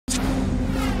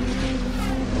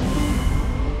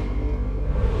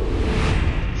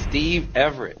Steve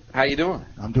Everitt. How you doing?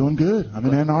 I'm doing good. I'm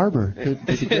in Ann Arbor. Could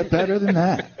get better than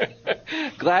that.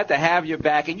 Glad to have you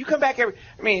back. And you come back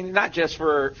not just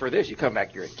for this. You come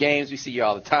back here at games. We see you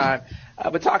all the time.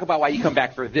 But talk about why you come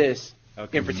back for this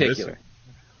in particular.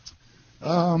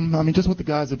 Just what the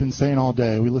guys have been saying all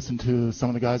day. We listened to some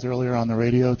of the guys earlier on the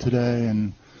radio today,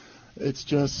 and it's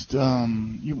just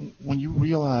when you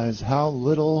realize how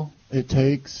little it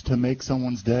takes to make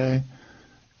someone's day.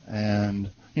 And,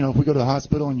 if we go to the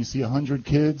hospital and you see 100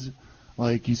 kids,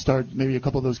 like you start, maybe a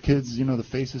couple of those kids, the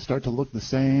faces start to look the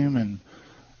same.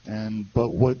 But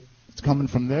what's coming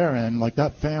from their end, like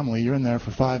that family, you're in there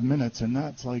for 5 minutes, and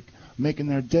that's like making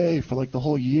their day for like the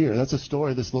whole year. That's a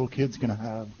story this little kid's going to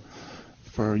have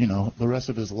for, the rest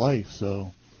of his life.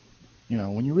 So,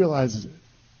 when you realize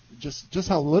just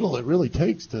how little it really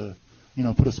takes to,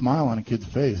 put a smile on a kid's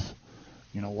face,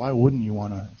 why wouldn't you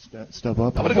want to step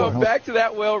up? I want to go back to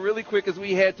that really quick as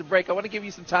we head to break. I want to give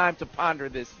you some time to ponder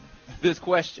this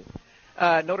question.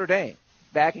 Notre Dame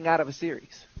backing out of a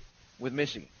series with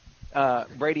Michigan.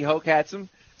 Brady Hoke had some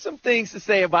things to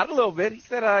say about it a little bit. He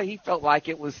said he felt like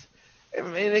it was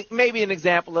maybe an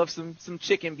example of some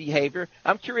chicken behavior.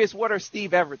 I'm curious, what are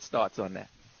Steve Everitt's thoughts on that?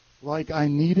 Like I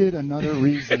needed another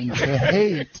reason to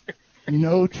hate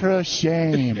Notre.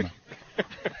 Shame.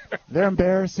 They're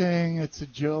embarrassing. It's a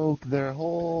joke. Their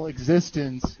whole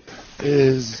existence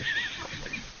is,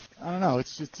 I don't know,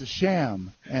 it's just a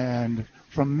sham. And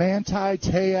from Manti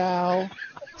Te'o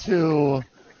to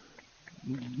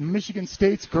Michigan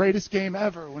State's greatest game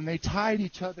ever when they tied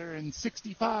each other in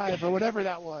 65 or whatever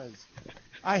that was.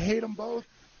 I hate them both.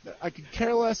 I could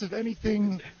care less if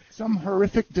anything, some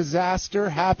horrific disaster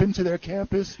happened to their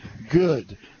campus.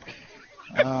 Good.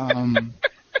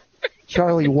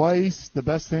 Charlie Weiss, the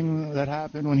best thing that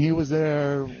happened when he was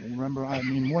there, one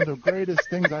of the greatest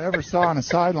things I ever saw on a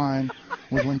sideline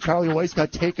was when Charlie Weiss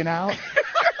got taken out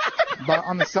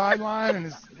on the sideline and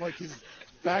his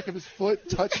back of his foot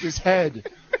touched his head.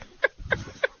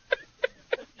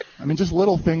 Just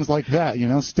little things like that,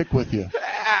 stick with you.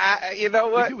 You know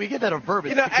what? We get that on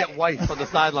purpose to get Weiss on the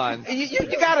sideline. You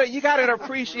gotta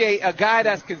appreciate a guy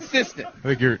that's consistent. I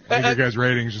think your guys'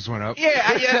 ratings just went up.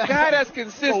 Yeah, a guy that's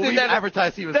consistent. We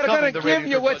advertised he was that are coming. Gonna give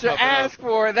you what you ask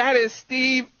for. That is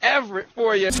Steve Everitt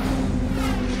for you.